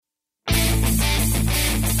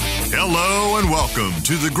Hello and welcome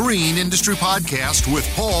to the Green Industry Podcast with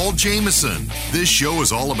Paul Jameson. This show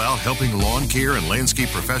is all about helping lawn care and landscape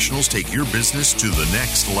professionals take your business to the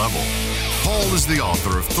next level. Paul is the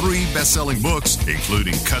author of 3 best-selling books,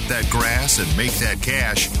 including Cut That Grass and Make That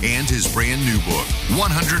Cash, and his brand new book,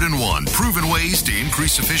 101 Proven Ways to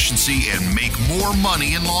Increase Efficiency and Make More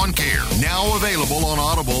Money in Lawn Care. Now available on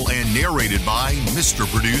Audible and narrated by Mr.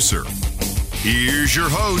 Producer. Here's your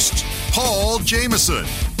host, Paul Jameson.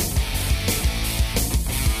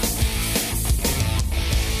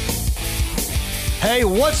 Hey,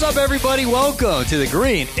 what's up, everybody? Welcome to the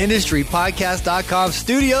Green Industry Podcast.com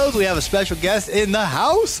studios. We have a special guest in the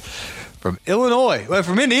house from Illinois,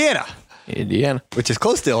 from Indiana, which is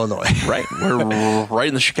close to Illinois. Right. We're right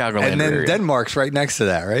in the Chicagoland area. And then Denmark's right next to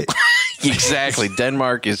that, right? Exactly.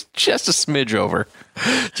 Denmark is just a smidge over.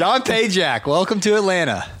 John Pajak, welcome to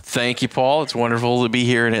Atlanta. Thank you, Paul. It's wonderful to be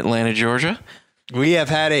here in Atlanta, Georgia. We have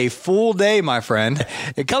had a full day, my friend.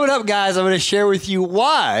 And coming up, guys, I'm going to share with you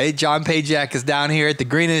why John Pajak is down here at the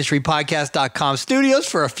Green Industry Podcast.com studios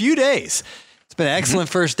for a few days. It's been an excellent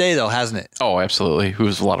first day, though, hasn't it? Oh, absolutely. It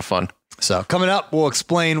was a lot of fun. So coming up, we'll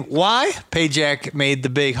explain why Pajak made the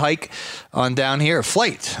big hike on down here,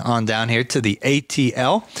 flight on down here to the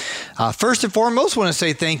ATL. First and foremost, I want to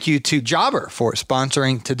say thank you to Jobber for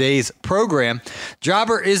sponsoring today's program.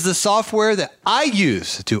 Jobber is the software that I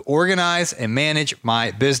use to organize and manage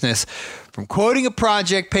my business. From quoting a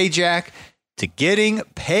project, Pajak, to getting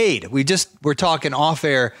paid. We're talking off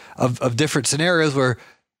air of different scenarios where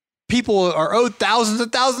people are owed thousands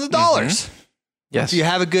and thousands of dollars. Mm-hmm. Yes. If you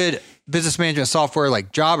have a good business management software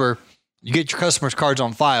like Jobber, you get your customers' cards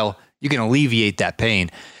on file, you can alleviate that pain.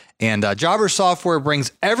 And Jobber software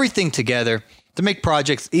brings everything together to make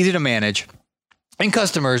projects easy to manage and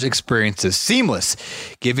customers' experiences seamless,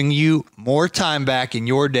 giving you more time back in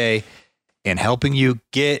your day and helping you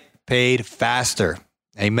get paid faster.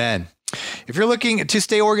 Amen. If you're looking to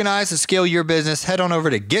stay organized and scale your business, head on over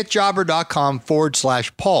to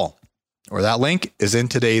getjobber.com/Paul, or that link is in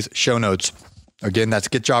today's show notes. Again, that's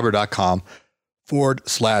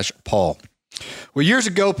getjobber.com/Paul. Well, years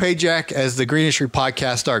ago, Pajak, as the Green Industry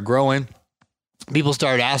Podcast started growing, people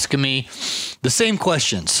started asking me the same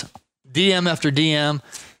questions. DM after DM,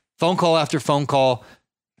 phone call after phone call,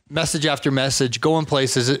 message after message, going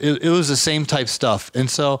places. It was the same type stuff. And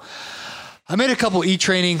so I made a couple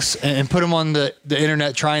e-trainings and put them on the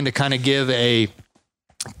internet, trying to kind of give a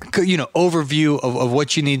overview of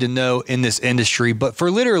what you need to know in this industry. But for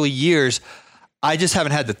literally years, I just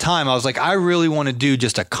haven't had the time. I was like, I really want to do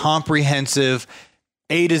just a comprehensive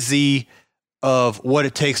A to Z of what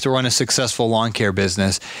it takes to run a successful lawn care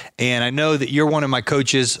business. And I know that you're one of my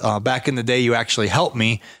coaches. Back in the day, you actually helped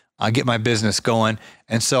me get my business going.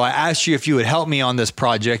 And so I asked you if you would help me on this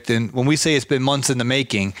project. And when we say it's been months in the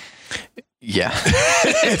making, yeah,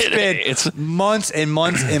 it's months and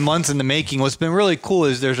months and months in the making. What's been really cool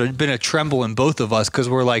is there's been a tremble in both of us, because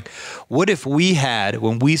we're like, what if we had,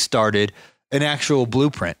 when we started, an actual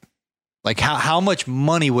blueprint? Like how much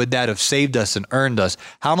money would that have saved us and earned us?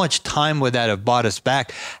 How much time would that have bought us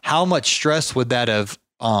back? How much stress would that have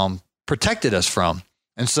protected us from?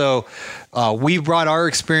 And so we brought our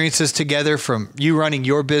experiences together, from you running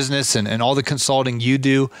your business and all the consulting you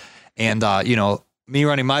do, and me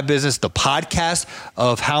running my business, the podcast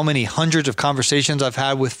of how many hundreds of conversations I've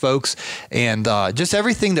had with folks, and just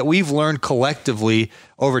everything that we've learned collectively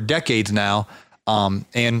over decades now.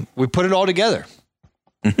 And we put it all together.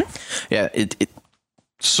 Mm-hmm. Yeah.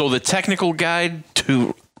 So the technical guide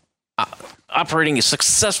to operating a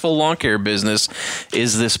successful lawn care business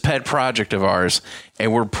is this pet project of ours,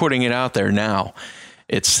 and we're putting it out there now.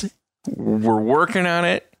 We're working on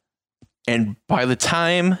it. And by the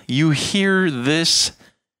time you hear this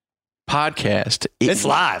podcast, it's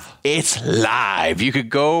live. It's live. You could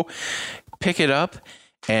go pick it up.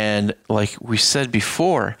 And like we said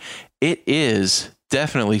before, it is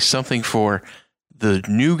definitely something for the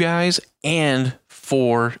new guys and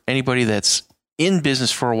for anybody that's in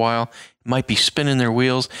business for a while, might be spinning their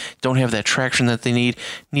wheels, don't have that traction that they need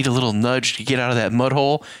a little nudge to get out of that mud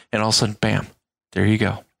hole, and all of a sudden, bam, there you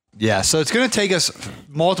go. Yeah, so it's going to take us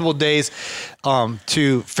multiple days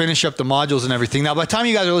to finish up the modules and everything. Now, by the time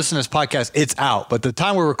you guys are listening to this podcast, it's out. But the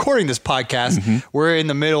time we're recording this podcast, we're in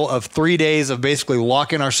the middle of 3 days of basically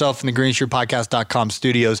locking ourselves in the GreenStreetPodcast.com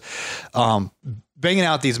studios, banging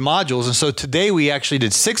out these modules. And so today we actually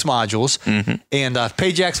did 6 modules, and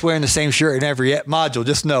Pajak's wearing the same shirt in every module.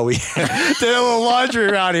 Just know we did a little laundry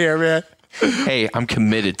around here, man. Hey, I'm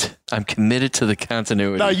committed. I'm committed to the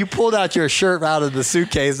continuity. No, you pulled out your shirt out of the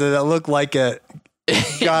suitcase and it looked like a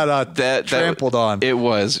got trampled on. It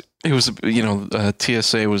was,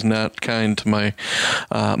 TSA was not kind to my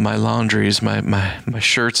laundries, my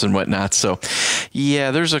shirts and whatnot. So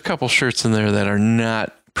yeah, there's a couple shirts in there that are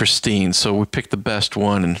not pristine. So we picked the best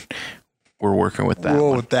one and we're working with that.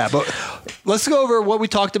 With that. But let's go over what we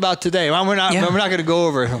talked about today. We're not going to go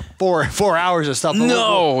over four hours of stuff.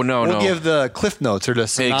 No. We'll give the cliff notes or the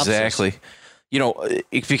synopsis. Exactly.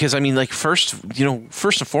 Because first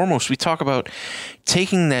and foremost, we talk about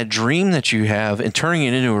taking that dream that you have and turning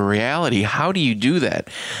it into a reality. How do you do that?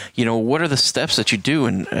 What are the steps that you do?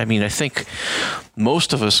 And I think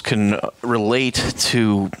most of us can relate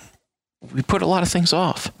to, we put a lot of things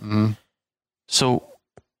off. Mm-hmm. So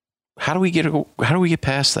how do we get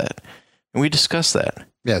past that? And we discuss that.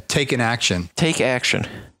 Yeah. Take action.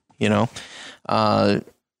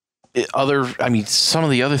 Some of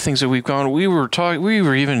the other things that we've gone, we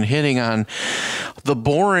were even hitting on the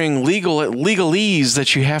boring legalese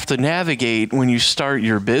that you have to navigate when you start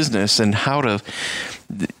your business and how to,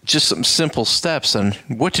 just some simple steps on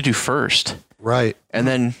what to do first. Right. And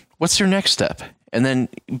then what's your next step? And then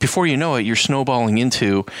before you know it, you're snowballing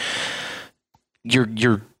into,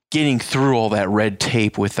 you're getting through all that red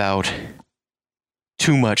tape without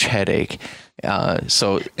too much headache.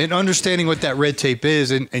 And understanding what that red tape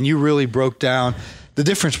is, and you really broke down the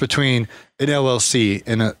difference between an LLC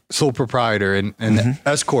and a sole proprietor and an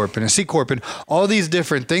S Corp and a C Corp and all these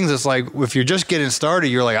different things. It's like, if you're just getting started,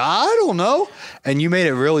 you're like, I don't know. And you made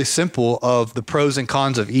it really simple of the pros and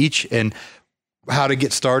cons of each and how to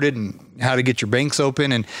get started and how to get your banks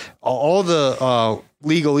open and all the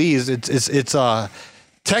legalese. It's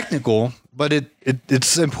technical, but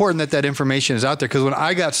it's important that information is out there. Because when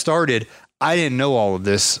I got started, I didn't know all of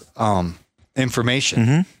this information.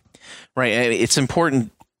 Mm-hmm. Right. It's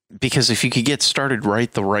important because if you could get started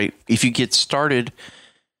if you get started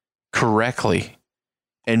correctly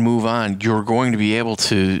and move on, you're going to be able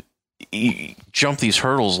to jump these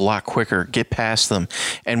hurdles a lot quicker, get past them.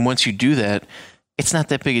 And once you do that, it's not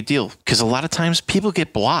that big a deal because a lot of times people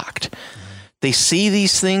get blocked. They see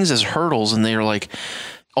these things as hurdles and they're like,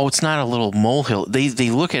 oh, it's not a little molehill. They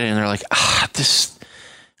look at it and they're like,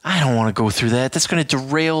 I don't want to go through that. That's going to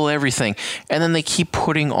derail everything. And then they keep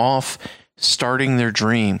putting off starting their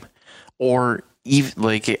dream. Or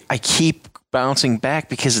even I keep bouncing back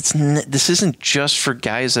because this isn't just for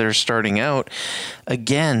guys that are starting out.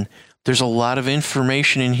 Again, there's a lot of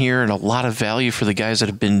information in here and a lot of value for the guys that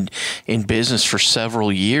have been in business for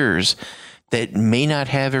several years that may not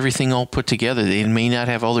have everything all put together. They may not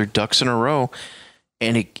have all their ducks in a row.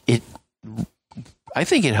 And I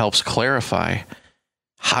think it helps clarify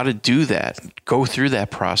how to do that, go through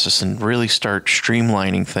that process and really start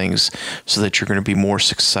streamlining things so that you're going to be more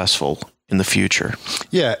successful in the future.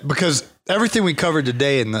 Yeah, because everything we covered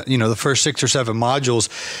today in the first 6 or 7 modules,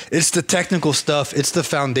 it's the technical stuff. It's the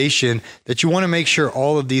foundation that you want to make sure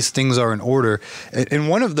all of these things are in order. And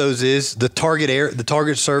one of those is the target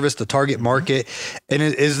service, the target market. And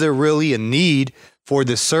is there really a need for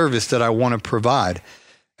this service that I want to provide?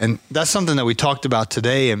 And that's something that we talked about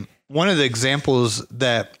today. And one of the examples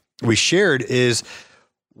that we shared is,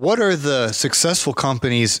 what are the successful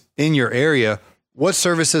companies in your area? What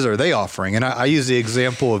services are they offering? And I use the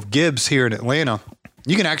example of Gibbs here in Atlanta.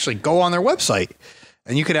 You can actually go on their website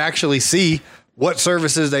and you can actually see what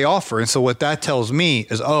services they offer. And so what that tells me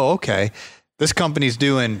is, oh, okay, this company's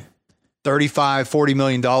doing $35-40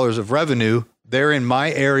 million of revenue. They're in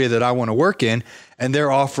my area that I want to work in, and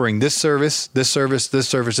they're offering this service, this service, this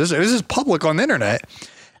service. This is public on the internet.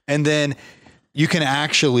 And then you can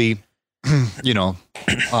actually,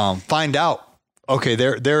 find out, okay,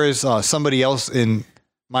 there is somebody else in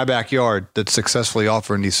my backyard that's successfully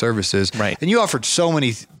offering these services. Right. And you offered so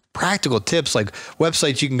many practical tips, like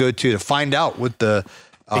websites you can go to find out what the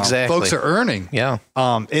folks are earning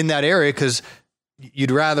in that area. Because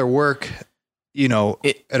you'd rather work, at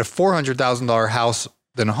a $400,000 house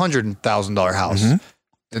than a $100,000 house. Mm-hmm.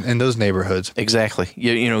 In those neighborhoods. Exactly.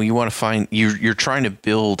 You want to find, you're trying to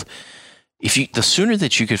build, the sooner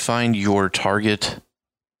that you could find your target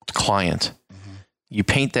client, you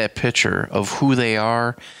paint that picture of who they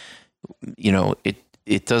are,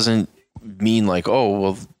 it doesn't mean like, oh,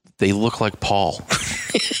 well, they look like Paul.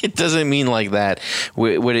 It doesn't mean like that.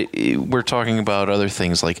 We're talking about other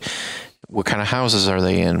things like, what kind of houses are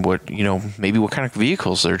they in? Maybe what kind of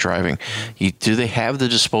vehicles they're driving. Do they have the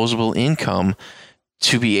disposable income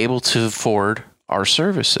to be able to afford our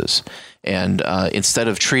services? And instead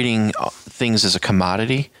of treating things as a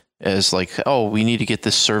commodity, as like, oh, we need to get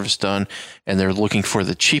this service done, and they're looking for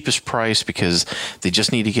the cheapest price because they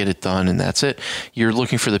just need to get it done, and that's it. You're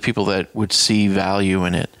looking for the people that would see value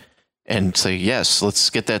in it and say, yes, let's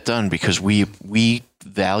get that done because we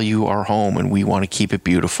value our home and we want to keep it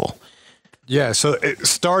beautiful. Yeah. So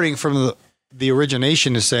starting from the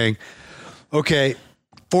origination is saying, okay,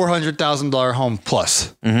 $400,000 home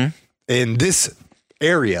plus in this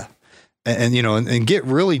area, and get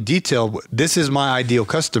really detailed. This is my ideal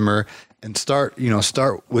customer, and start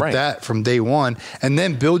with that from day one, and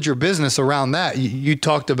then build your business around that. You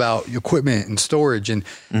talked about equipment and storage and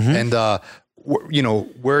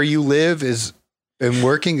where you live and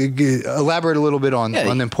working. Elaborate a little bit on the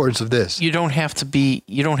importance of this. You don't have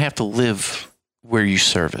to live where you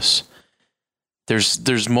service.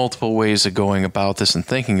 There's multiple ways of going about this and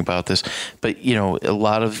thinking about this, but a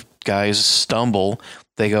lot of guys stumble.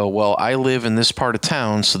 They go, well, I live in this part of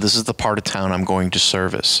town, so this is the part of town I'm going to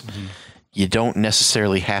service. You don't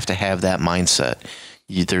necessarily have to have that mindset.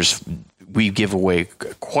 We give away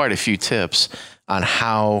quite a few tips on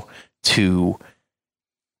how to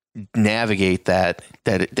navigate that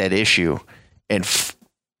issue and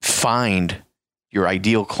find your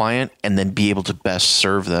ideal client, and then be able to best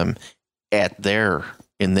serve them in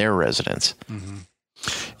their residence.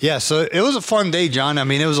 Yeah, so it was a fun day, John. I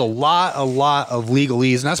mean, it was a lot of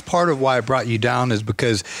legalese, and that's part of why I brought you down, is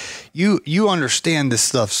because you understand this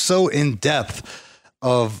stuff so in depth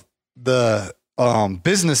of the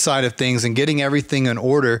business side of things and getting everything in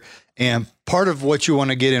order. And part of what you want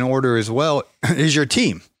to get in order as well is your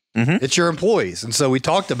team. It's your employees. And so we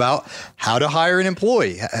talked about how to hire an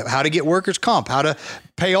employee, how to get workers' comp, how to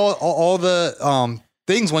pay all the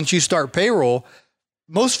things once you start payroll.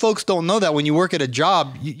 Most folks don't know that when you work at a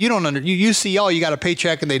job, you don't you see, you got a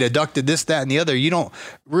paycheck and they deducted this, that, and the other. You don't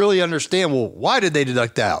really understand, well, why did they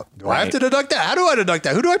deduct that? Do I have to deduct that? How do I deduct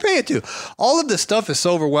that? Who do I pay it to? All of this stuff is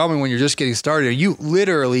so overwhelming when you're just getting started. You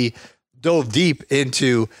literally dove deep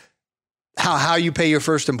into how you pay your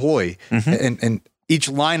first employee and each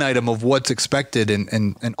line item of what's expected.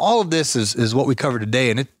 And all of this is what we covered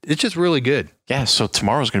today. And it's just really good. Yeah. So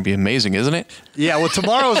tomorrow's going to be amazing, isn't it? Yeah. Well,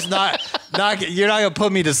 tomorrow's not you're not going to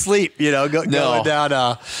put me to sleep, going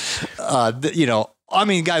down, I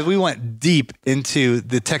mean, guys, we went deep into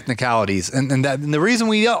the technicalities, and the reason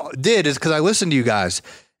we did is because I listened to you guys,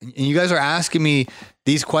 and you guys are asking me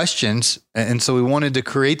these questions. And so we wanted to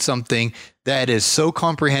create something that is so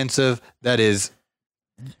comprehensive, that is,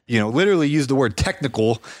 literally use the word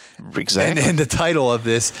technical in the title of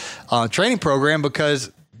this training program, because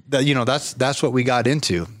that's what we got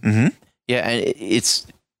into. Yeah. And it's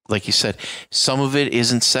like you said, some of it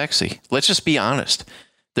isn't sexy. Let's just be honest.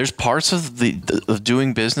 There's parts of of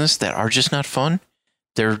doing business that are just not fun.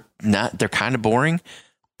 They're kind of boring,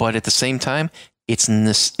 but at the same time, it's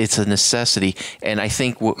a necessity. And I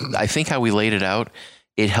think how we laid it out,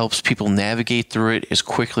 it helps people navigate through it as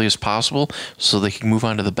quickly as possible so they can move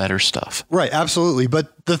on to the better stuff. Right. Absolutely.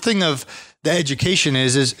 But the thing of the education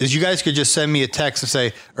is you guys could just send me a text and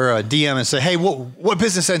say, or a DM and say, hey, what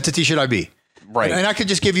business entity should I be? Right. And I could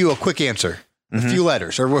just give you a quick answer, a few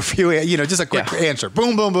letters, or a few, just a quick answer.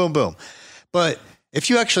 Boom, boom, boom, boom. But if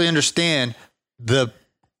you actually understand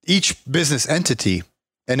each business entity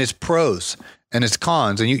and its pros and its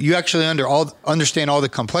cons, and you actually understand all the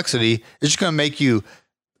complexity, it's just going to make you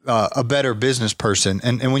a better business person.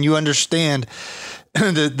 And when you understand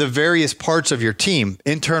the various parts of your team,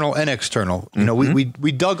 internal and external,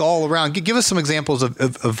 we dug all around. Give us some examples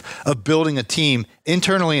of building a team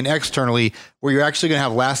internally and externally where you're actually going to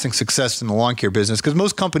have lasting success in the lawn care business, because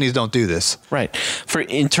most companies don't do this. Right. For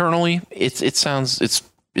internally, it's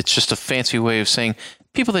just a fancy way of saying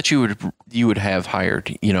people that you would have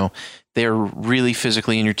hired. They're really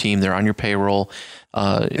physically in your team. They're on your payroll.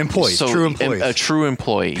 Employees, true employees. A true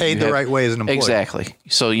employee. Paid the right way as an employee. Exactly.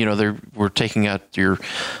 So, we're taking out your,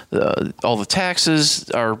 all the taxes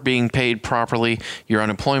are being paid properly, your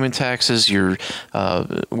unemployment taxes, your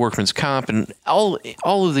workman's comp, and all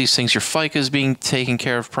of these things, your FICA is being taken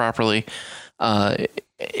care of properly.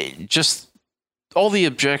 Just all the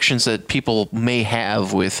objections that people may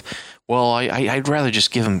have with, well, I'd rather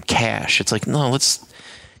just give them cash. It's like, no, let's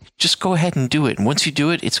just go ahead and do it. And once you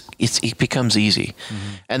do it, it becomes easy.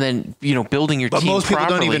 And then, building your team properly. But most people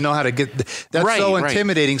don't even know how to get, that's so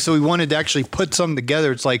intimidating. So we wanted to actually put something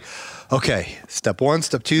together. It's like, okay, step 1,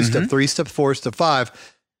 step 2, step 3, step 4, step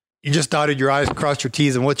 5. You just dotted your I's, crossed your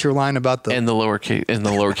T's, and what's your line about and the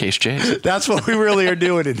lowercase J's? That's what we really are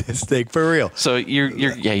doing in this thing, for real. So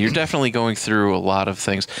you're definitely going through a lot of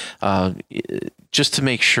things, just to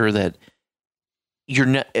make sure that you're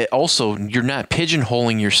not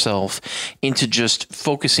pigeonholing yourself into just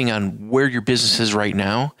focusing on where your business is right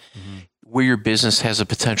now. where your business has a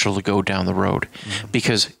potential to go down the road.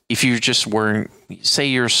 Because if you're just say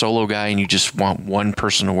you're a solo guy and you just want one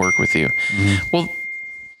person to work with you, well,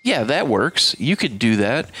 yeah, that works. You could do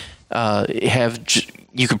that.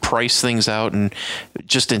 You could price things out and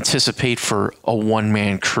just anticipate for a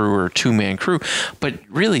one-man crew or two-man crew. But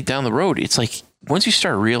really down the road, it's like once you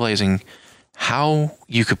start realizing how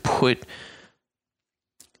you could put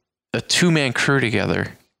a two-man crew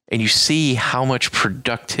together and you see how much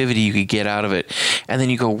productivity you could get out of it. And then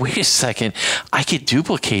you go, wait a second, I could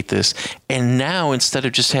duplicate this. And now instead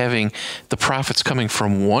of just having the profits coming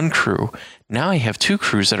from one crew, now I have two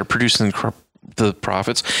crews that are producing the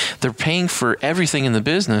profits. They're paying for everything in the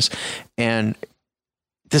business. And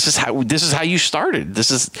this is how you started.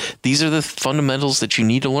 These are the fundamentals that you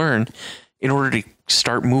need to learn in order to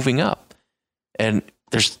start moving up. And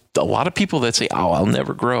there's a lot of people that say, oh, I'll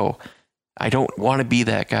never grow. I don't want to be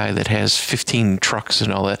that guy that has 15 trucks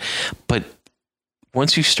and all that. But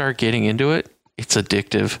once you start getting into it, it's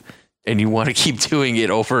addictive and you want to keep doing it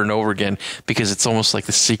over and over again because it's almost like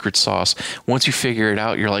the secret sauce. Once you figure it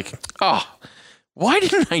out, you're like, oh, why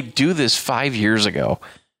didn't I do this 5 years ago?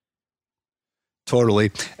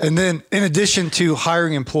 Totally. And then in addition to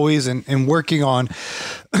hiring employees and working on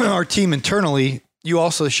our team internally, you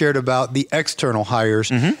also shared about the external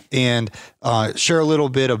hires and share a little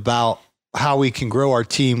bit about how we can grow our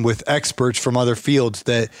team with experts from other fields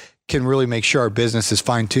that can really make sure our business is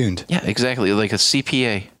fine-tuned. Yeah, exactly. Like a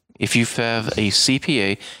CPA. If you have a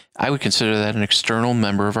CPA, I would consider that an external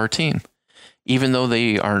member of our team. Even though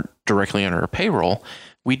they aren't directly on our payroll,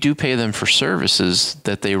 we do pay them for services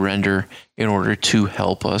that they render in order to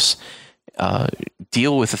help us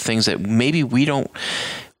deal with the things that maybe we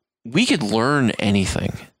could learn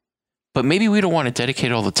anything, but maybe we don't want to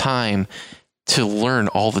dedicate all the time to learn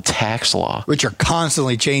all the tax law, which are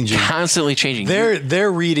constantly changing.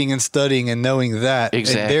 They're reading and studying and knowing that.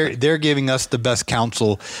 Exactly. They're giving us the best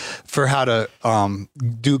counsel for how to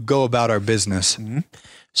go about our business.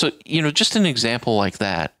 So, just an example like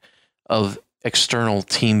that of external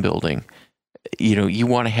team building, you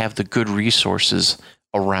want to have the good resources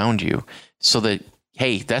around you so that,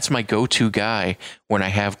 hey, that's my go-to guy when I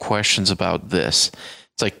have questions about this.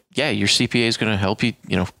 It's like, yeah, your CPA is going to help you,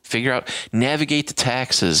 figure out, navigate the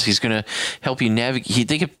taxes. He's going to help you navigate.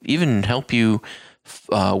 They could even help you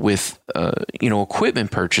with,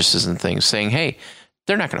 equipment purchases and things, saying, hey,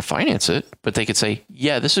 they're not going to finance it, but they could say,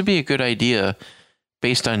 yeah, this would be a good idea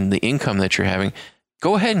based on the income that you're having.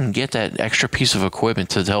 Go ahead and get that extra piece of equipment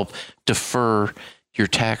to help defer your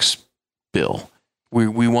tax bill.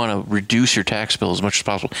 We want to reduce your tax bill as much as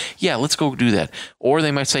possible. Yeah, let's go do that. Or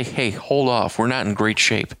they might say, hey, hold off. We're not in great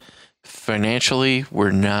shape. Financially,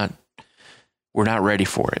 we're not ready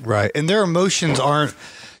for it. Right. And their emotions aren't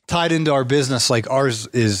tied into our business like ours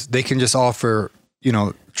is. They can just offer,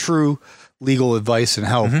 true legal advice and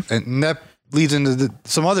help. And that leads into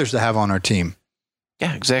some others to have on our team.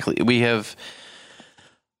 Yeah, exactly. We have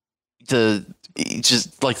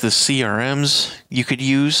just like the CRMs you could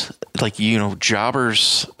use, like,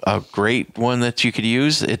 Jobber's a great one that you could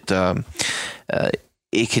use. It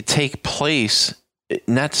could take place,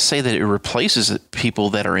 not to say that it replaces people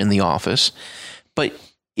that are in the office, but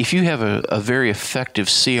if you have a very effective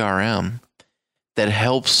CRM that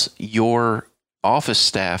helps your office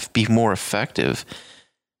staff be more effective,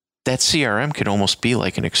 that CRM could almost be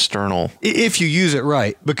like an external. If you use it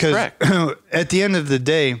right, because at the end of the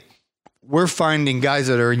day, we're finding guys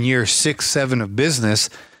that are in year 6, 7 of business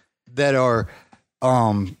that are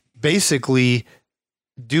basically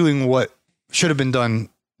doing what should have been done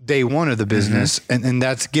day one of the business. And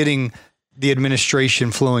that's getting the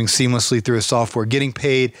administration flowing seamlessly through a software, getting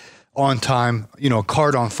paid on time, a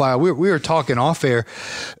card on file. We were talking off air,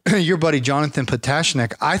 your buddy, Jonathan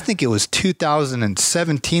Potashnik, I think it was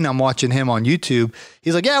 2017. I'm watching him on YouTube.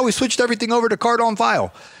 He's like, yeah, we switched everything over to card on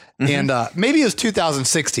file. And maybe it was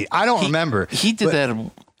 2016. I don't remember. He did that.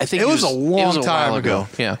 I think it was a long time ago.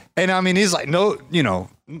 Yeah. And I mean, he's like, no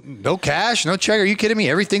cash, no check. Are you kidding me?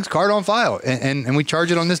 Everything's card on file. And we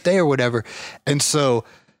charge it on this day or whatever. And so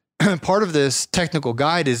part of this technical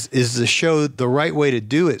guide is to show the right way to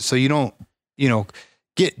do it. So you don't,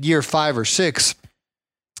 get year 5 or 6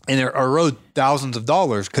 and erode thousands of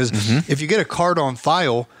dollars. Cause if you get a card on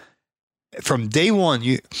file, from day one,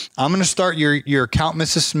 I'm going to start your account,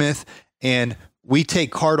 Mrs. Smith, and we take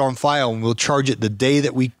card on file and we'll charge it the day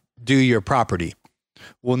that we do your property.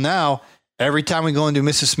 Well, now every time we go into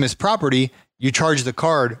Mrs. Smith's property, you charge the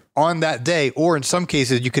card on that day, or in some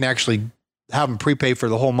cases, you can actually have them prepay for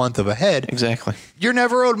the whole month of ahead. Exactly. You're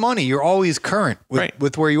never owed money. You're always current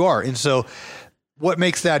with where you are. And so what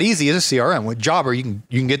makes that easy is a CRM. With Jobber, you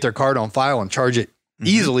can get their card on file and charge it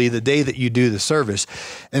easily the day that you do the service.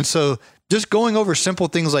 And so just going over simple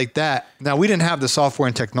things like that. Now, we didn't have the software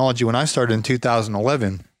and technology when I started in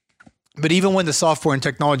 2011, but even when the software and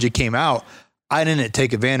technology came out, I didn't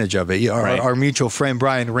take advantage of it. Our mutual friend,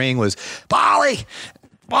 Brian Ring, was, Polly,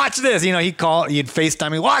 watch this. He'd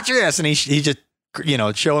FaceTime me, watch this. And he just,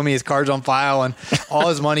 showing me his cards on file and all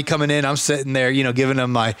his money coming in. I'm sitting there, giving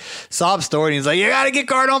him my sob story. And he's like, you got to get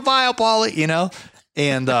card on file, Paulie,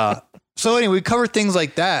 And so anyway, we cover things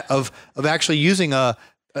like that of actually using a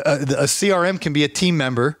CRM can be a team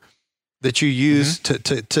member that you use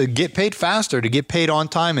to get paid faster, to get paid on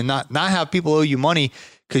time and not have people owe you money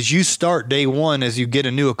because you start day one as you get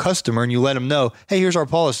a new customer and you let them know, hey, here's our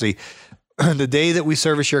policy. The day that we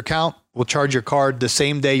service your account, we'll charge your card the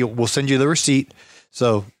same day. We'll send you the receipt.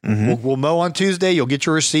 So we'll mow on Tuesday. You'll get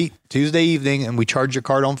your receipt Tuesday evening, and we charge your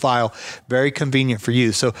card on file. Very convenient for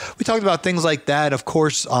you. So we talked about things like that. Of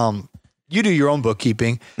course, you do your own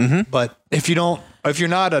bookkeeping, but if you're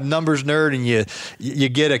not a numbers nerd and you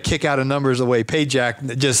get a kick out of numbers the way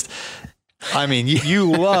Payjack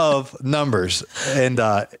you love numbers, and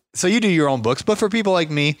so you do your own books. But for people like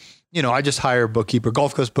me, I just hire a bookkeeper.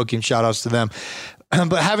 Gulf Coast Booking, shout outs to them.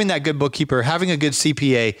 But having that good bookkeeper, having a good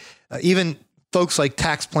CPA, even folks like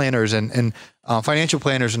tax planners and financial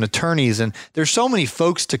planners and attorneys, and there's so many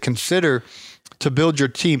folks to consider to build your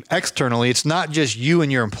team externally. It's not just you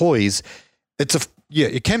and your employees.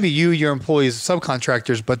 It can be you, your employees,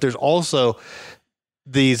 subcontractors, but there's also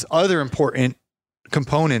these other important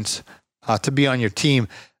components to be on your team.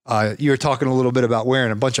 You were talking a little bit about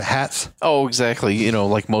wearing a bunch of hats. Oh, exactly.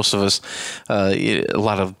 Like most of us, a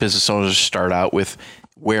lot of business owners start out with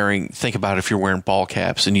think about if you're wearing ball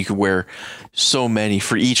caps, and you could wear so many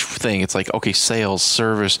for each thing. It's like, okay, sales,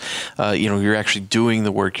 service, you're actually doing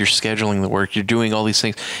the work, you're scheduling the work, you're doing all these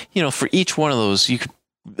things. For each one of those, you could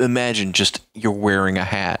imagine just you're wearing a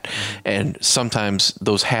hat. And sometimes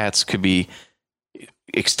those hats could be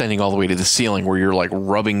extending all the way to the ceiling where you're like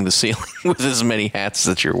rubbing the ceiling with as many hats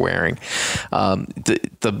that you're wearing.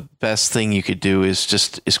 The best thing you could do is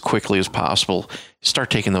just as quickly as possible, start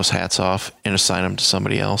taking those hats off and assign them to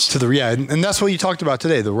somebody else. And that's what you talked about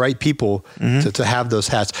today, the right people to have those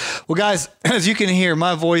hats. Well, guys, as you can hear,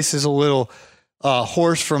 my voice is a little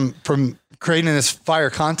hoarse from creating this fire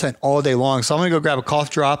content all day long. So I'm going to go grab a cough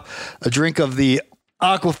drop, a drink of the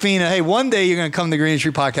Aquafina. Hey, one day you're going to come to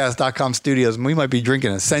greenindustrypodcast.com studios and we might be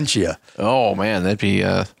drinking Essentia. Oh man, that'd be,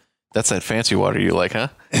 that's that fancy water you like, huh?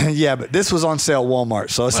 Yeah, but this was on sale at Walmart,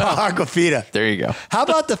 so it's Aquafina. There you go. How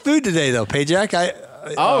about the food today though, Payjack?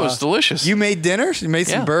 It was delicious. You made dinners? You made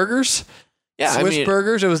some burgers? Yeah. Swiss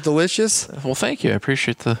burgers. It was delicious. Well, thank you. I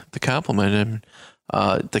appreciate the compliment.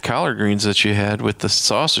 And the collard greens that you had with the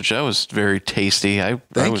sausage, that was very tasty.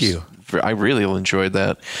 Thank you. I really enjoyed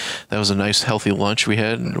that. That was a nice, healthy lunch we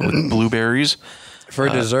had with blueberries. For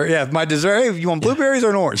dessert. Yeah, my dessert. Hey, you want blueberries or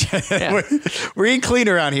an orange? Yeah. We're eating clean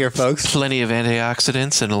around here, folks. Plenty of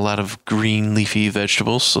antioxidants and a lot of green leafy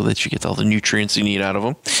vegetables so that you get all the nutrients you need out of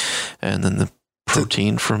them. And then the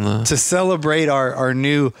protein from the... To celebrate our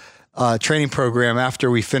new training program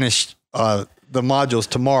after we finish the modules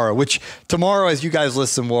tomorrow, which tomorrow, as you guys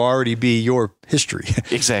listen, will already be your history.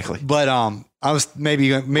 Exactly. But I was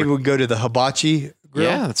maybe we'll go to the hibachi grill.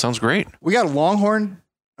 Yeah, that sounds great. We got a Longhorn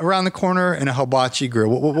around the corner and a hibachi grill.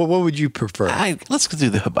 What would you prefer? Let's go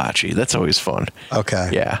do the hibachi. That's always fun.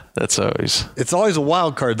 Okay. Yeah, that's always. It's always a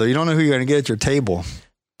wild card though. You don't know who you're going to get at your table.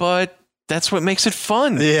 But that's what makes it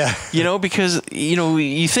fun. Yeah. Because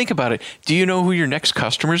you think about it. Do you know who your next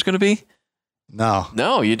customer is going to be?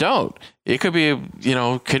 No, you don't. It could be,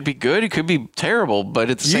 could be good. It could be terrible, but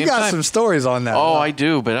at the same time. You got some stories on that. Oh, I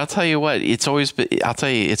do. But I'll tell you what, it's always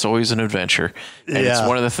an adventure. And it's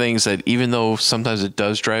one of the things that, even though sometimes it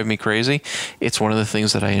does drive me crazy, it's one of the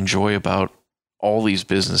things that I enjoy about all these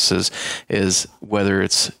businesses is whether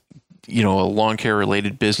it's, a lawn care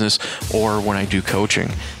related business or when I do coaching,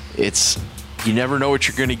 you never know what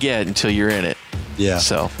you're going to get until you're in it. Yeah.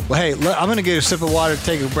 So, well, hey, I'm going to get a sip of water,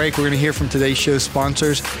 take a break. We're going to hear from today's show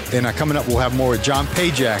sponsors. And coming up, we'll have more with John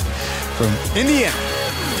Payjack from Indiana.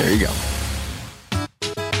 There you go.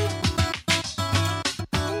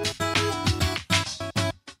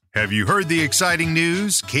 Have you heard the exciting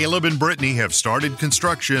news? Caleb and Brittany have started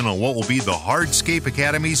construction on what will be the Hardscape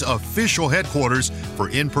Academy's official headquarters for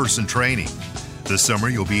in-person training. This summer,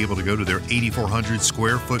 you'll be able to go to their 8,400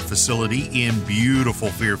 square foot facility in beautiful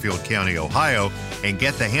Fairfield County, Ohio, and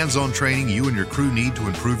get the hands-on training you and your crew need to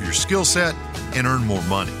improve your skill set and earn more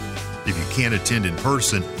money. If you can't attend in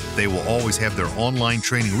person, they will always have their online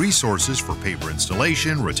training resources for paper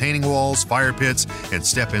installation, retaining walls, fire pits, and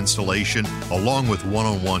step installation, along with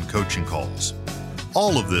one-on-one coaching calls.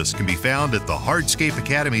 All of this can be found at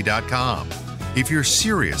thehardscapeacademy.com. If you're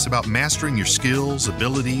serious about mastering your skills,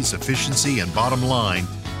 abilities, efficiency, and bottom line,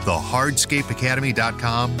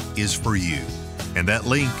 thehardscapeacademy.com is for you. And that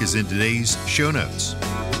link is in today's show notes.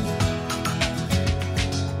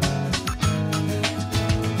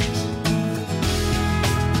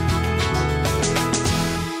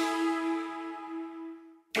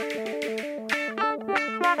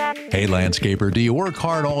 Hey, landscaper, do you work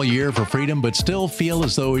hard all year for freedom but still feel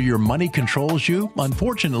as though your money controls you?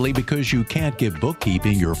 Unfortunately, because you can't give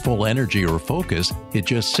bookkeeping your full energy or focus, it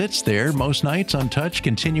just sits there most nights untouched,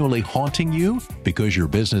 continually haunting you? Because your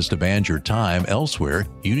business demands your time elsewhere,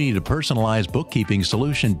 you need a personalized bookkeeping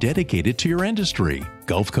solution dedicated to your industry.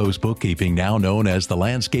 Gulf Coast Bookkeeping, now known as the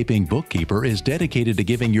Landscaping Bookkeeper, is dedicated to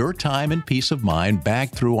giving your time and peace of mind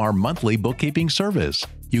back through our monthly bookkeeping service.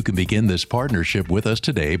 You can begin this partnership with us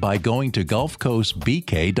today by going to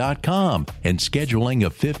GulfCoastBK.com and scheduling a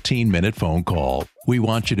 15-minute phone call. We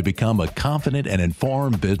want you to become a confident and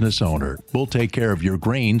informed business owner. We'll take care of your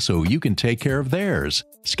green so you can take care of theirs.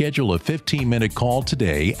 Schedule a 15-minute call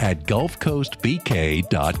today at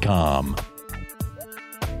GulfCoastBK.com.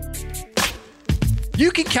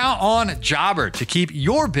 You can count on Jobber to keep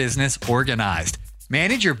your business organized.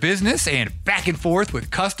 Manage your business and back and forth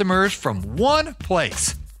with customers from one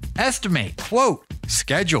place. Estimate, quote,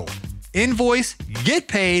 schedule, invoice, get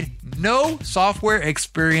paid, no software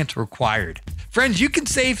experience required. Friends, you can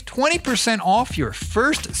save 20% off your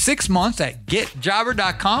first 6 months at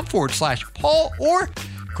getjobber.com/Paul, or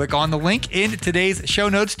click on the link in today's show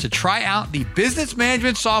notes to try out the business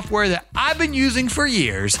management software that I've been using for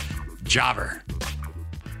years, Jobber.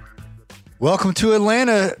 Welcome to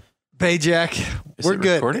Atlanta, Bayjack. We're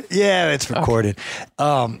good. Recorded? Yeah, it's recorded.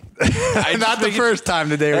 Not the first time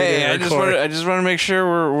today. Hey, I just want to make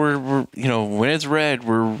sure we're when it's red,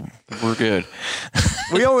 we're good.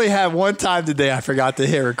 We only had one time today. I forgot to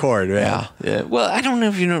hit record. Man. Yeah. Well, I don't know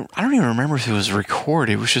if you know. I don't even remember if it was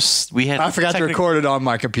recorded. It was just I forgot to record it on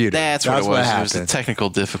my computer. That's what it was. It was a technical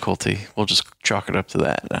difficulty. We'll just chalk it up to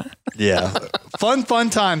that. Yeah. Fun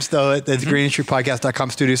times though at the greenindustrypodcast.com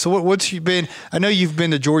studio. So what's you been? I know you've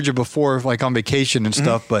been to Georgia before, like on vacation and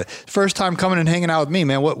stuff, but first time coming and hanging out with me,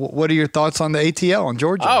 man. What are your thoughts on the ATL in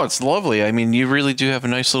Georgia? Oh, it's lovely. I mean, you really do have a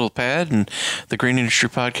nice little pad, and the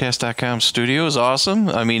greenindustrypodcast.com studio is awesome.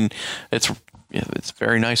 I mean, it's a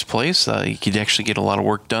very nice place. You could actually get a lot of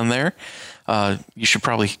work done there. You should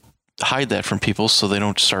probably hide that from people so they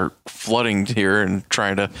don't start flooding here and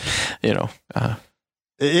trying to,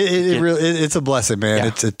 it's a blessing, man.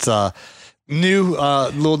 Yeah. It's new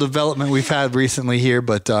little development we've had recently here,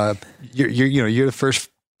 but you're the first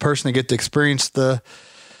person to get to experience the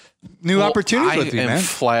new opportunities with you, man. I am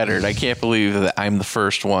flattered. I can't believe that I'm the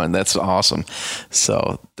first one. That's awesome.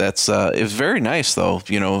 So that's it was very nice though,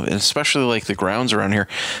 and especially like the grounds around here,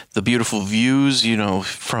 the beautiful views,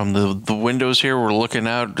 from the windows here. We're looking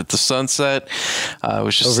out at the sunset. I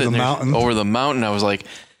was just over sitting the mountain. Over the mountain. I was like,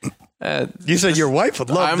 you said your wife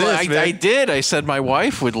would love this, man. I did. I said my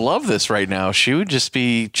wife would love this right now. She would just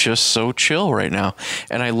be so chill right now.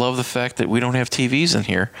 And I love the fact that we don't have TVs in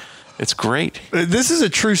here. It's great. This is a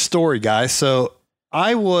true story, guys. So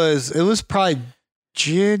it was probably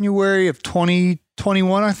January of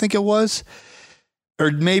 2021, I think it was. Or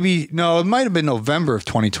maybe, no, it might have been November of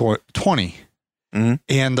 2020. Mm-hmm.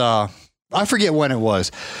 And I forget when it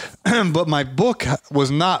was. But my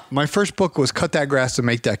first book was Cut That Grass to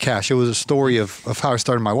Make That Cash. It was a story of how I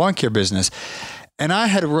started my lawn care business. And I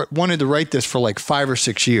had wanted to write this for like 5 or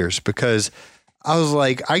 6 years because I was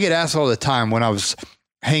like, I get asked all the time when I was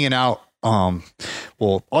hanging out. Well,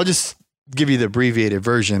 I'll just give you the abbreviated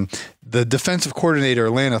version. The defensive coordinator,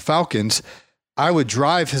 Atlanta Falcons, I would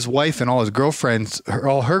drive his wife and all her girlfriends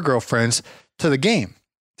to the game,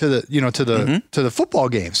 to the football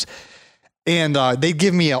games. And they'd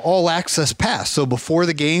give me an all access pass. So before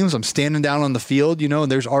the games, I'm standing down on the field,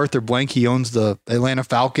 and there's Arthur Blank. He owns the Atlanta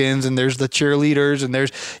Falcons, and there's the cheerleaders, and there's,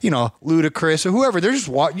 Ludacris or whoever. They're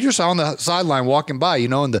you're just on the sideline walking by,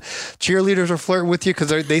 and the cheerleaders are flirting with you because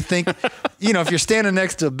they think, if you're standing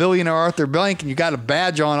next to a billionaire Arthur Blank and you got a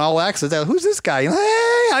badge on all access, they're like, who's this guy?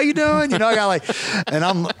 Hey, how you doing? I got and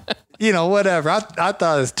I'm, whatever. I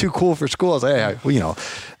thought it was too cool for school. I was like, hey,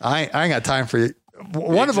 I ain't got time for you.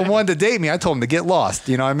 One of them wanted to date me. I told him to get lost.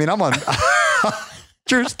 I'm on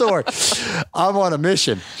true story. I'm on a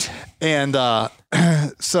mission. And but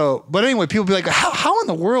anyway, people be like, how in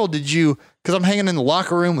the world did you because I'm hanging in the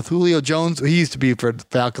locker room with Julio Jones. He used to be for the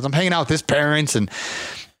Falcons. I'm hanging out with his parents and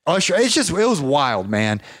Usher. It was wild,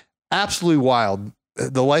 man. Absolutely wild.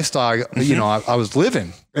 The lifestyle, I was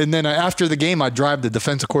living. And then after the game, I'd drive the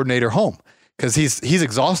defensive coordinator home because he's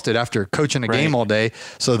exhausted after coaching a game all day.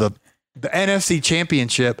 So the NFC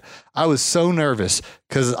Championship, I was so nervous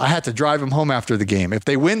because I had to drive him home after the game. If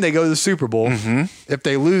they win, they go to the Super Bowl. If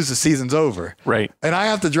they lose, the season's over. Right. And I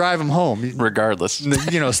have to drive him home. Regardless.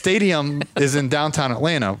 Stadium is in downtown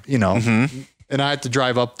Atlanta, and I had to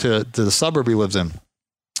drive up to the suburb he lives in.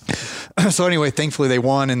 So anyway, thankfully they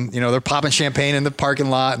won, and they're popping champagne in the parking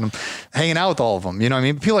lot and I'm hanging out with all of them. You know what I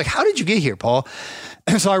mean? People are like, how did you get here, Paul?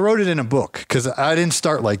 And so I wrote it in a book because I didn't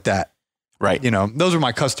start like that. Right. Those are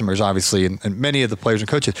my customers, obviously, and many of the players and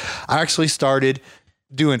coaches. I actually started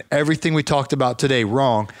doing everything we talked about today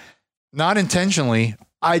wrong, not intentionally.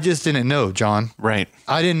 I just didn't know, John. Right.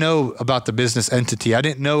 I didn't know about the business entity. I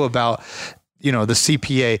didn't know about, the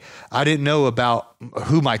CPA. I didn't know about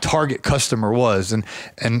who my target customer was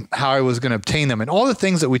and how I was going to obtain them and all the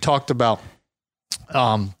things that we talked about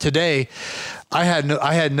today. I had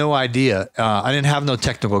no idea. I didn't have no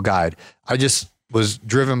technical guide. I just was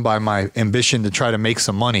driven by my ambition to try to make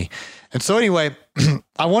some money. And so anyway,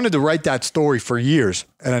 I wanted to write that story for years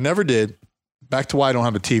and I never did. Back to why I don't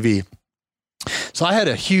have a TV. So I had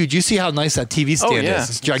you see how nice that TV stand is?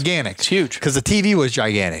 It's gigantic. It's huge. Because the TV was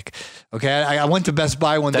gigantic. Okay. I went to Best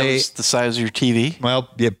Buy one day. That was the size of your TV? Well,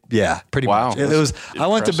 yeah, pretty much. It was. I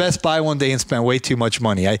went to Best Buy one day and spent way too much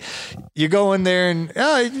money. You go in there and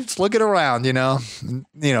just looking around,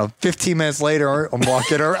 15 minutes later, I'm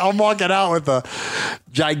walking out with a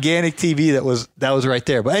gigantic TV that was right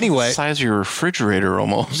there. But anyway, the size of your refrigerator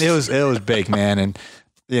almost. It was big, man. And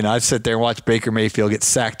I'd sit there and watch Baker Mayfield get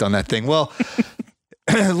sacked on that thing. Well,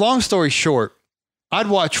 long story short, I'd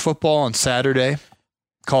watch football on Saturday,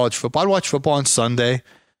 college football. I'd watch football on Sunday.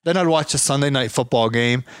 Then I'd watch a Sunday night football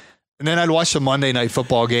game. And then I'd watch the Monday night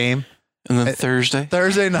football game. And then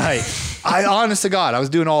Thursday night. Honest to God, I was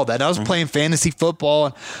doing all that. I was playing fantasy football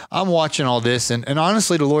and I'm watching all this. And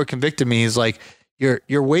honestly, the Lord convicted me. He's like,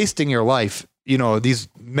 you're wasting your life. These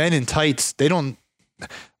men in tights, they're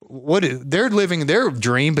living their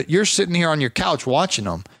dream, but you're sitting here on your couch watching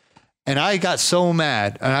them. And I got so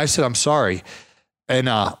mad and I said, I'm sorry. And,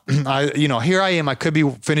 here I am, I could be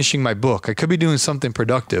finishing my book. I could be doing something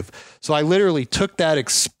productive. So I literally took that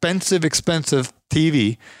expensive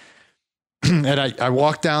TV and I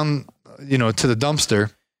walked down, to the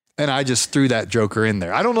dumpster and I just threw that joker in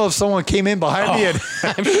there. I don't know if someone came in behind me. And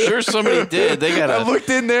I'm sure somebody did. I looked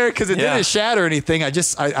in there because it didn't shatter anything.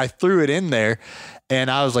 I threw it in there. And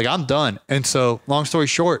I was like, I'm done. And so long story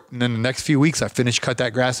short, and then the next few weeks I finished cut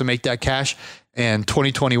that grass and make that cash. And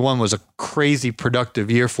 2021 was a crazy productive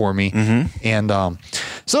year for me. And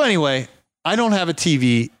so anyway, I don't have a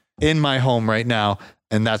TV in my home right now.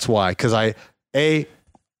 And that's why, because I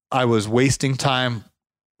was wasting time.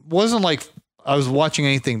 Wasn't like I was watching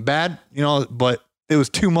anything bad, but it was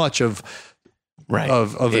too much of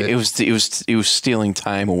of it. It was stealing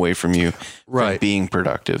time away from you from being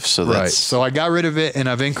productive. So that's So I got rid of it and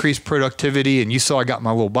I've increased productivity. And you saw I got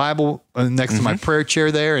my little Bible next to my prayer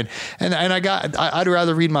chair there. And I'd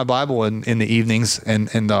rather read my Bible in the evenings and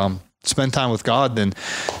spend time with God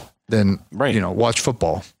than watch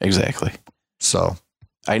football. Exactly. So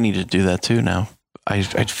I need to do that too now. I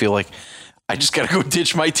feel like I just got to go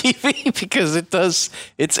ditch my TV because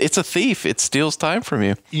it's a thief. It steals time from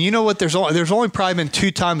you. You know what? There's only probably been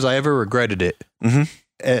 2 times I ever regretted it.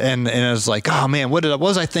 And I was like, oh man, what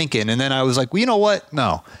was I thinking? And then I was like, well, you know what?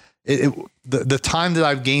 No, the time that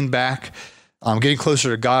I've gained back, getting closer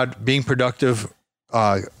to God, being productive,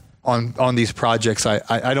 on these projects,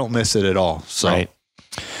 I don't miss it at all. So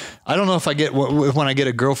I don't know if when I get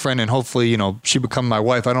a girlfriend and hopefully, she become my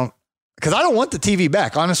wife, because I don't want the TV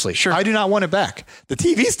back, honestly. Sure. I do not want it back. The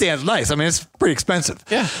TV stand's nice. I mean, it's pretty expensive.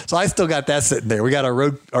 Yeah. So I still got that sitting there. We got as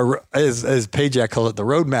Pajak called it, the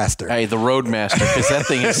Roadmaster. Hey, the Roadmaster, because that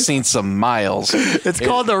thing has seen some miles. It's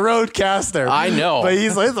called the Roadcaster. I know. But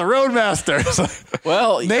he's like, it's the Roadmaster.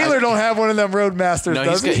 Well, Naylor don't have one of them Roadmasters, no,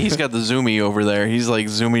 does he? He's got the Zoomy over there. He's like,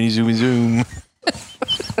 zoomy, zoom.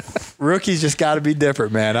 Rookies just got to be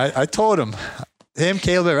different, man. I told him. Him,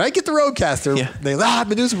 Caleb, I get the Roadcaster. Yeah. I've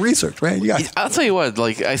been doing some research, man. I'll tell you what,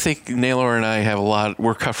 I think Naylor and I have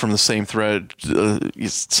we're cut from the same thread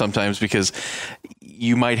sometimes, because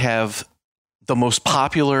you might have the most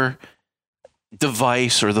popular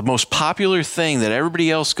device or the most popular thing that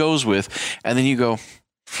everybody else goes with. And then you go,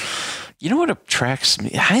 you know what attracts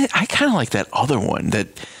me? I kind of like that other one that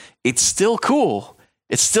it's still cool.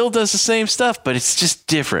 It still does the same stuff, but it's just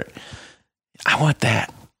different. I want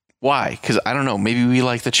that. Why? Because I don't know. Maybe we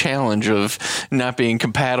like the challenge of not being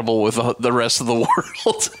compatible with the rest of the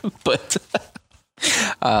world. But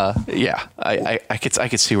yeah, I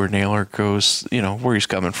could see where Naylor goes. Where he's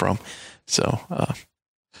coming from. So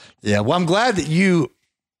yeah. Well, I'm glad that you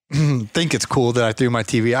think it's cool that I threw my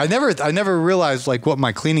TV. I never realized like what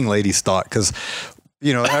my cleaning ladies thought, because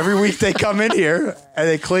every week they come in here and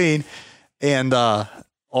they clean, and all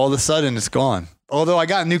of a sudden it's gone. Although I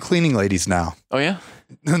got new cleaning ladies now. Oh yeah.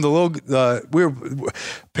 And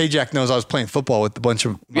Payjack knows I was playing football with a bunch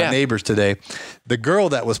of my neighbors today. The girl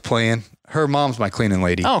that was playing, her mom's my cleaning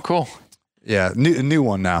lady. Oh, cool. Yeah, new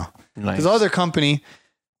one now. Nice. Because the other company,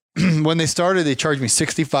 when they started, they charged me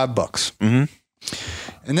 $65. Mm-hmm.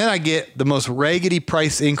 And then I get the most raggedy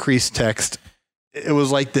price increase text. It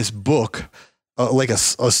was like this book, like a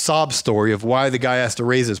sob story of why the guy has to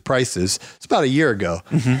raise his prices. It's about a year ago.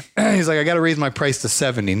 Mm-hmm. He's like, I got to raise my price to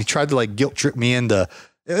 70. And he tried to like guilt trip me into,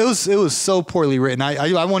 it was so poorly written.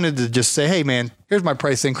 I wanted to just say, hey man, here's my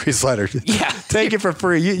price increase letter. Yeah. Take it for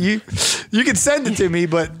free. You can send it to me,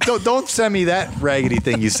 but don't send me that raggedy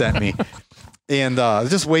thing you sent me. And it's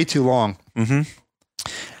just way too long. Mm-hmm.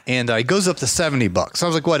 And it goes up to $70. So I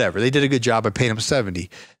was like, whatever. They did a good job. I paid him 70.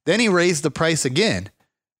 Then he raised the price again.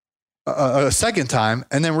 A second time,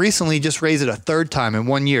 and then recently just raised it a third time in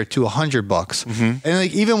 1 year to $100. Mm-hmm. And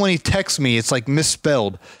like even when he texts me, it's like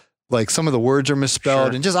misspelled. Like some of the words are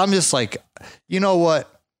misspelled, and I'm just like, you know what?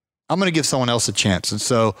 I'm gonna give someone else a chance. And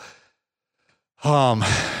so, I'm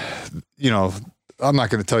not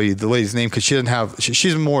gonna tell you the lady's name because she doesn't have.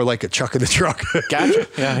 She's more like a Chuck in the truck. Gotcha.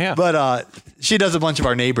 Yeah. But she does a bunch of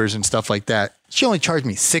our neighbors and stuff like that. She only charged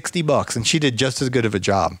me $60, and she did just as good of a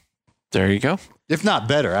job. There you go. If not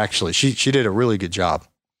better, actually. She did a really good job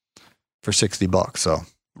for $60. So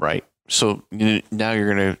right. So now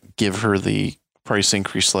you're going to give her the price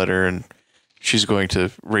increase letter, and she's going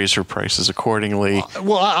to raise her prices accordingly.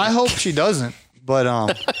 Well, I hope she doesn't.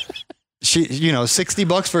 But she,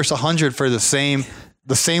 $60 versus $100 for the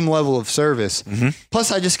same level of service. Mm-hmm.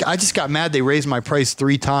 Plus, I just got mad. They raised my price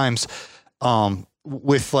 3 times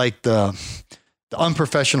with like the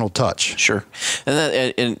unprofessional touch. Sure.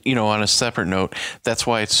 And on a separate note, that's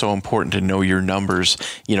why it's so important to know your numbers,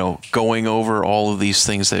 going over all of these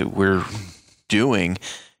things that we're doing,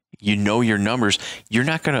 your numbers. You're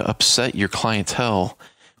not going to upset your clientele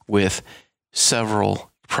with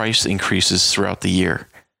several price increases throughout the year.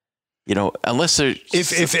 Unless they're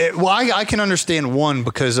I can understand one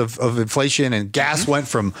because of inflation, and gas went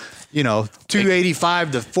from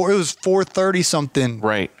 $2.85 to $4. It was $4.30 something.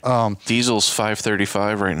 Right. Diesel's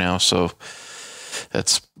 $5.35 right now, so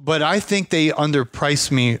that's. But I think they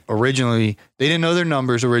underpriced me originally. They didn't know their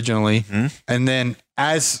numbers originally, and then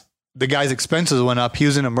as the guy's expenses went up, he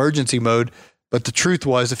was in emergency mode. But the truth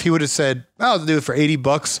was, if he would have said, "I'll do it for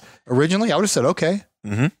 $80 originally," I would have said, "Okay."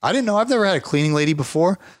 Mm-hmm. I didn't know. I've never had a cleaning lady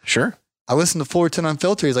before. Sure. I listened to Fullerton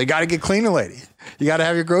Unfiltered. He's like, got to get cleaning lady. You got to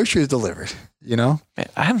have your groceries delivered, Man,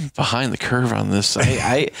 I'm behind the curve on this.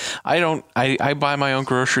 I buy my own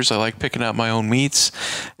groceries. I like picking out my own meats.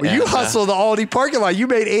 Well, you hustled the Aldi parking lot. You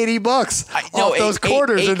made $80 off those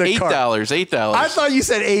quarters in the cart. $8. I thought you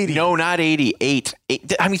said 80. No, not 80. 8.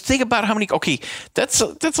 I mean, think about how many. Okay, that's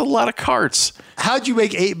a lot of carts. How'd you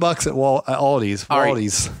make $8 at Aldi's?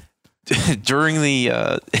 Aldi's. During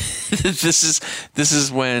the this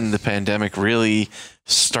is when the pandemic really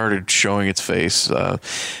started showing its face.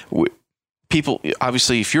 People,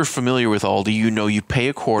 obviously, if you're familiar with Aldi, you pay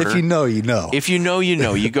a quarter. If you know, you know. If you know, you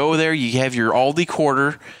know. You go there, you have your Aldi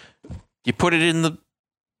quarter, you put it in the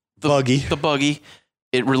buggy.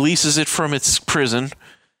 It releases it from its prison,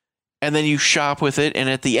 and then you shop with it. And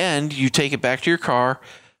at the end, you take it back to your car,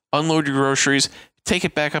 unload your groceries, take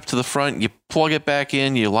it back up to the front, you plug it back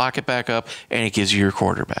in, you lock it back up, and it gives you your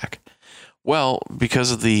quarter back. Well,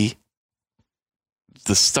 because of the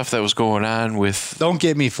stuff that was going on with... Don't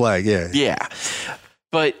get me flagged, yeah. Yeah.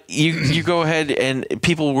 But you go ahead, and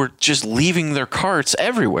people were just leaving their carts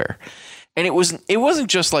everywhere. And it wasn't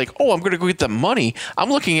just like, oh, I'm going to go get the money. I'm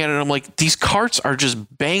looking at it, and I'm like, these carts are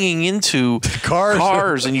just banging into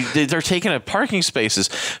cars and they're taking up parking spaces.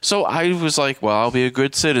 So I was like, well, I'll be a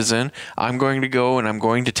good citizen. I'm going to go and I'm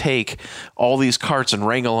going to take all these carts and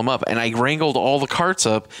wrangle them up. And I wrangled all the carts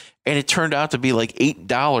up, and it turned out to be like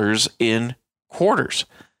 $8 in quarters.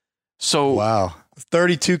 So wow.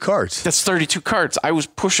 32 carts. That's 32 carts. I was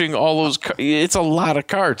pushing all those. It's a lot of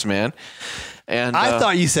carts, man. And I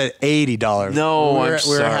thought you said $80. No, I'm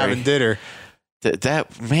sorry. We were having dinner. That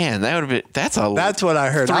would have been. That's what I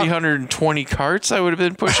heard. 320 carts. I would have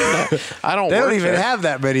been pushing that. I don't. They don't even have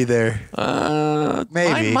that many there.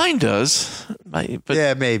 Maybe mine does.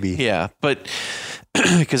 Yeah, maybe. Yeah, but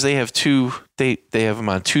because they have they have them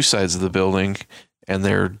on two sides of the building, and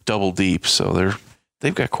they're double deep, so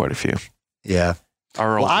they've got quite a few. Yeah.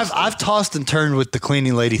 Well, I've tossed and turned with the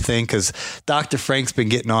cleaning lady thing because Dr. Frank's been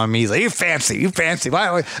getting on me. He's like, you fancy.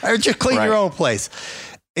 Why just clean your own place?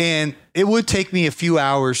 And it would take me a few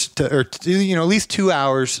hours at least 2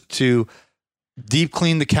 hours to deep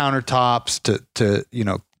clean the countertops, to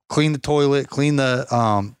clean the toilet, clean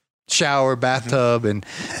the shower, bathtub, and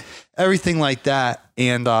everything like that.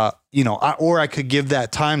 And or I could give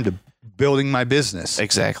that time to building my business.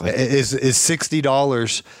 Exactly. Is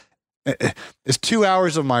 $60. It's 2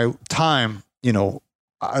 hours of my time,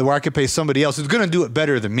 where I could pay somebody else who's going to do it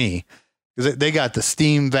better than me, because they got the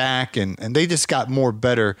steam vac and they just got more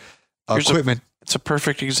better equipment. It's a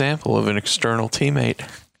perfect example of an external teammate.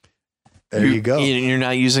 There you go. You're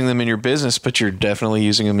not using them in your business, but you're definitely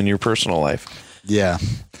using them in your personal life. Yeah.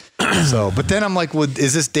 But then I'm like, well,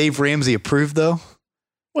 is this Dave Ramsey approved though?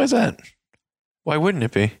 Why is that? Why wouldn't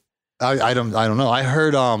it be? I don't know. I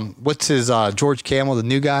heard what's his George Camel, the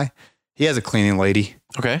new guy? He has a cleaning lady.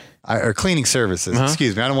 Okay. Or cleaning services.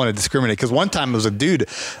 Excuse me. I don't want to discriminate, because one time it was a dude.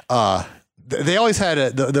 They always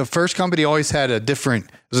had the first company always had a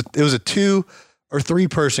different. It was a 2 or 3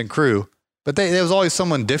 person crew, but there was always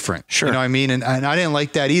someone different. Sure. You know what I mean? And I didn't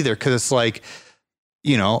like that either, because it's like,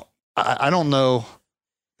 I don't know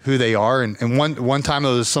who they are. And one time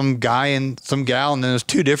there was some guy and some gal, and then there's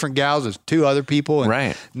 2 different gals. There's 2 other people. And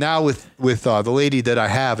right. Now with the lady that I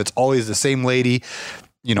have, it's always the same lady.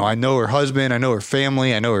 I know her husband, I know her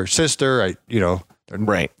family, I know her sister, they're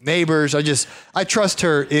right. neighbors. I trust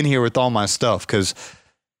her in here with all my stuff, because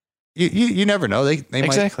you never know. They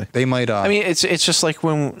exactly. might. I mean, it's just like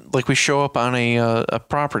when we show up on a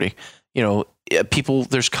property. People,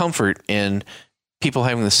 there's comfort in people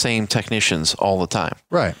having the same technicians all the time.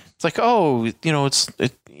 Right. It's like,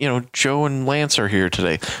 Joe and Lance are here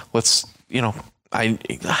today. Let's,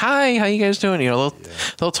 hi, how you guys doing? They'll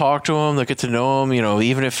talk to them, they'll get to know them,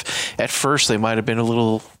 even if at first they might have been a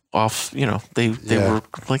little off, they were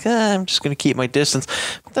like, I'm just going to keep my distance.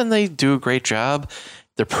 But then they do a great job.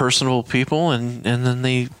 They're personable people. And then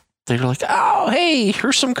they're like, oh, hey,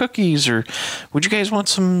 here's some cookies, or would you guys want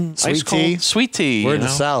some ice cold sweet tea? We're in the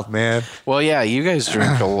South, man. Well, yeah, you guys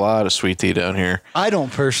drink a lot of sweet tea down here. I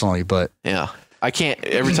don't personally, but yeah, I can't.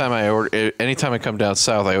 Anytime I come down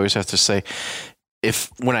south, I always have to say,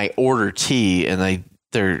 when I order tea and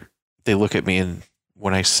they look at me, and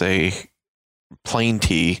when I say plain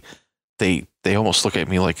tea, they almost look at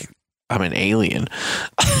me like I'm an alien.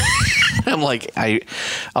 I'm like,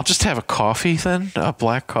 I'll just have a coffee then, a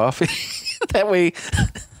black coffee. That way,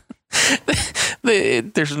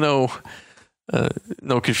 there's no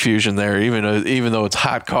confusion there. Even though it's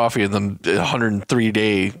hot coffee in the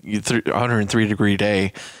 103 degree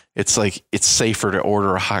day, it's like it's safer to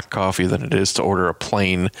order a hot coffee than it is to order a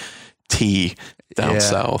plain tea down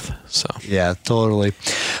south. So yeah, totally.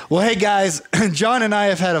 Well, hey guys, John and I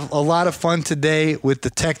have had a lot of fun today with the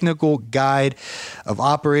technical guide of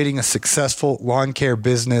operating a successful lawn care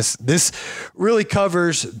business. This really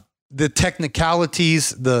covers the technicalities,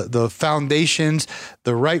 the foundations,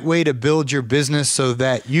 the right way to build your business so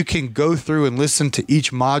that you can go through and listen to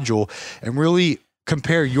each module and really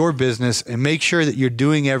compare your business and make sure that you're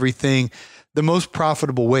doing everything the most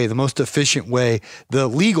profitable way, the most efficient way, the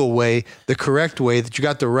legal way, the correct way, that you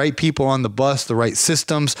got the right people on the bus, the right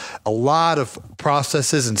systems, a lot of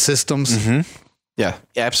processes and systems. Mm-hmm. Yeah,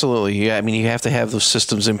 absolutely. Yeah, I mean, you have to have those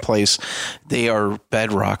systems in place. They are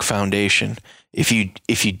bedrock foundation. If you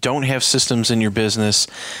don't have systems in your business,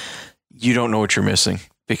 you don't know what you're missing,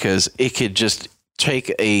 because it could just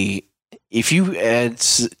take if you add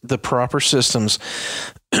the proper systems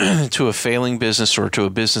to a failing business or to a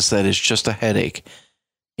business that is just a headache,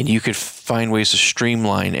 and you could find ways to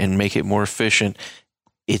streamline and make it more efficient,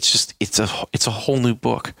 it's a whole new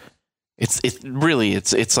book.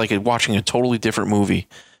 It's like watching a totally different movie,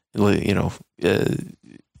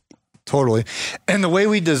 Totally. And the way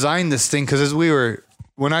we designed this thing, because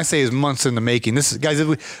when I say is months in the making,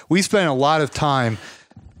 we spent a lot of time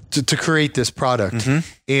to create this product. Mm-hmm.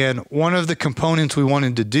 And one of the components we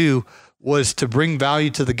wanted to do was to bring value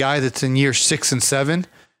to the guy that's in year 6 and 7,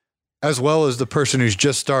 as well as the person who's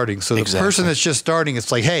just starting. So the person that's just starting,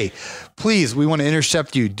 it's like, hey, please, we want to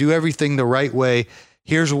intercept you. Do everything the right way.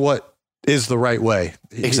 Here's what is the right way.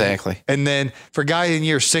 Exactly. And then for guy in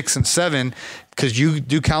year 6 and 7, because you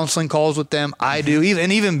do counseling calls with them, I do,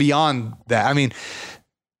 even beyond that. I mean,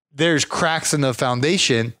 there's cracks in the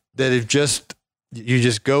foundation that have just you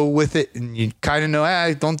just go with it, and you kind of know,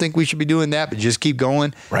 I don't think we should be doing that, but just keep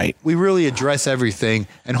going. Right. We really address everything,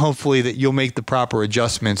 and hopefully that you'll make the proper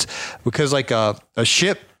adjustments, because like a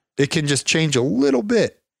ship, it can just change a little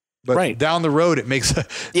bit. But down the road, it makes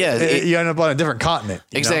you end up on a different continent.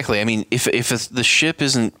 Exactly. know? I mean, if the ship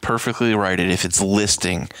isn't perfectly righted, if it's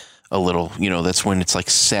listing a little, that's when it's like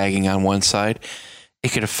sagging on one side,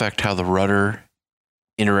 it could affect how the rudder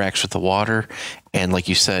interacts with the water. And like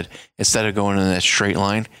you said, instead of going in that straight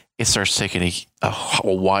line, it starts taking a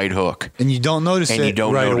wide hook. And you don't notice it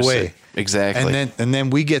right away. Exactly. And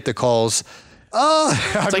then we get the calls.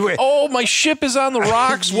 It's like, my ship is on the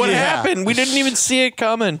rocks. What happened? We didn't even see it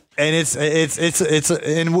coming. And it's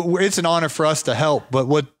an honor for us to help. But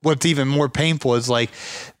what's even more painful is like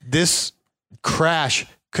this crash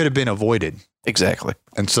could have been avoided. Exactly.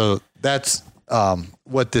 And so that's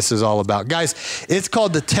what this is all about, guys. It's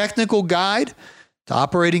called The Technical Guide to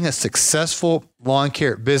Operating a Successful Lawn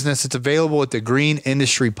Care Business. It's available at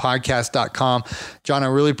thegreenindustrypodcast.com. John, I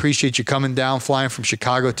really appreciate you coming down, flying from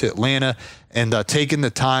Chicago to Atlanta, and taking the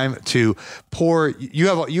time to pour.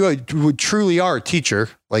 You truly are a teacher,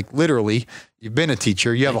 like literally. You've been a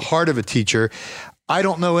teacher. You have a heart of a teacher. I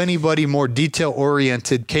don't know anybody more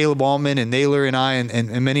detail-oriented. Caleb Allman and Naylor and I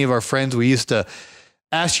and many of our friends, we used to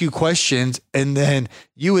ask you questions, and then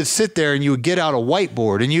you would sit there and you would get out a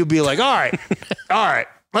whiteboard and you'd be like, all right,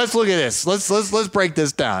 let's look at this. Let's break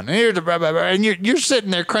this down. And you're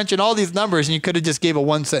sitting there crunching all these numbers, and you could have just gave a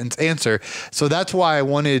 1-sentence answer. So that's why I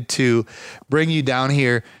wanted to bring you down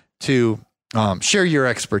here to share your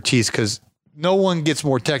expertise, because no one gets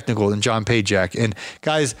more technical than John Pajak. And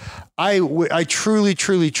guys, I truly,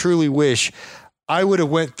 truly, truly wish I would have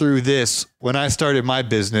went through this when I started my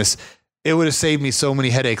business. It would have saved me so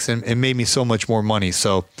many headaches and made me so much more money.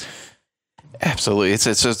 So, absolutely,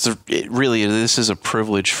 this is a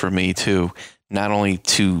privilege for me too. Not only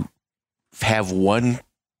to have one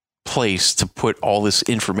place to put all this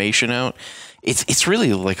information out, it's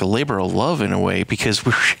really like a labor of love in a way, because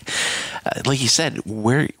we're, like you said,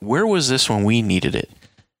 where was this when we needed it?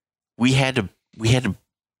 We had to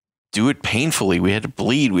do it painfully. We had to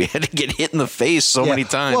bleed. We had to get hit in the face so many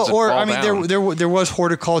times. Well, or I mean, there was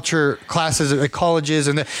horticulture classes at colleges,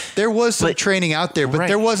 and there was some training out there, but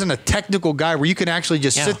there wasn't a technical guide where you can actually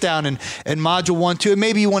just sit down and module 1, 2, and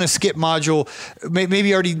maybe you want to skip module. Maybe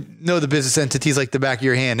you already know the business entities like the back of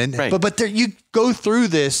your hand, but you go through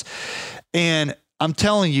this, and I'm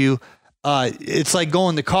telling you, it's like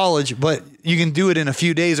going to college, but you can do it in a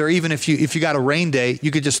few days. Or even if you got a rain day, you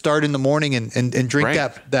could just start in the morning and drink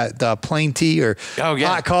that plain tea or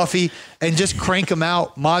hot coffee and just crank them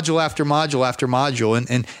out module after module after module.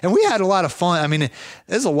 And we had a lot of fun. I mean,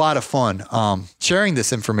 there's a lot of fun sharing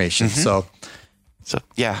this information. Mm-hmm. So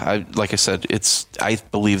yeah, like I said, I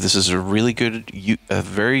believe this is a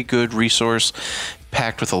very good resource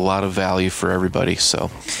packed with a lot of value for everybody. So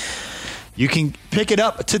you can pick it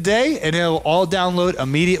up today, and it'll all download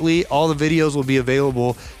immediately. All the videos will be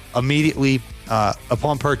available immediately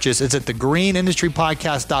upon purchase. It's at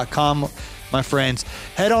thegreenindustrypodcast.com, my friends.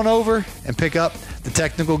 Head on over and pick up The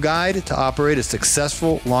Technical Guide to Operate a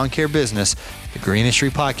Successful Lawn Care Business,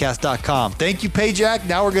 thegreenindustrypodcast.com. Thank you, Pajak.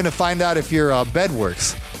 Now we're going to find out if your bed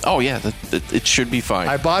works. Oh, yeah, it should be fine.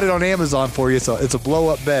 I bought it on Amazon for you, so it's a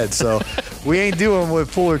blow-up bed. So we ain't doing what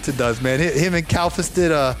Fullerton does, man. Him and Kalfas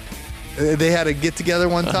did they had a get together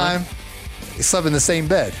one time. They slept in the same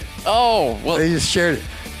bed. Oh, well. They just shared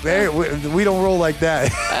it. We don't roll like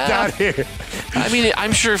that down here. I mean,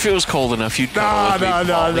 I'm sure if it was cold enough, you'd come with me,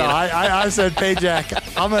 Paul. No. I said,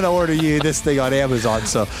 Pajak, I'm going to order you this thing on Amazon.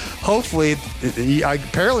 So hopefully, I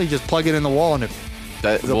apparently just plug it in the wall and it's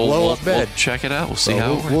a blow-up bed. We'll check it out. We'll see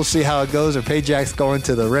how it works. We'll see how it goes. Or Pajak's going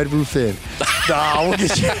to the Red Roof Inn. We'll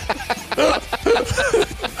get you.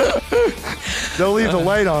 They'll leave the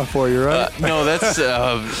light on for you, right? No, that's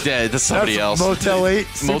somebody else. Motel 8,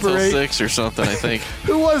 Motel 8? 6 or something, I think.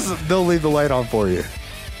 Who was they'll leave the light on for you?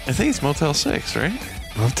 I think it's Motel 6, right?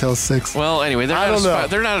 Motel 6. Well, anyway,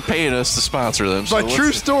 they're not paying us to sponsor them. But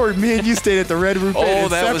true story, me and you stayed at the Red Roof Inn in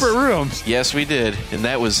separate rooms. Yes, we did. And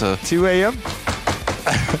that was 2 a.m.?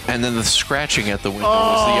 And then the scratching at the window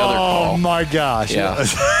was the other call. Oh, my gosh. Yeah.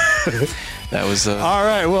 That was all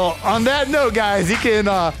right. Well, on that note, guys, you can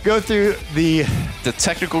go through the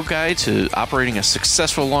Technical Guide to Operating a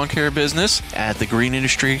Successful Lawn Care Business at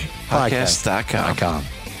thegreenindustrypodcast.com.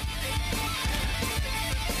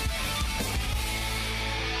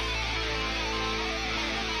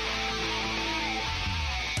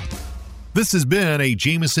 This has been a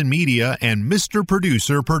Jameson Media and Mr.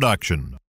 Producer production.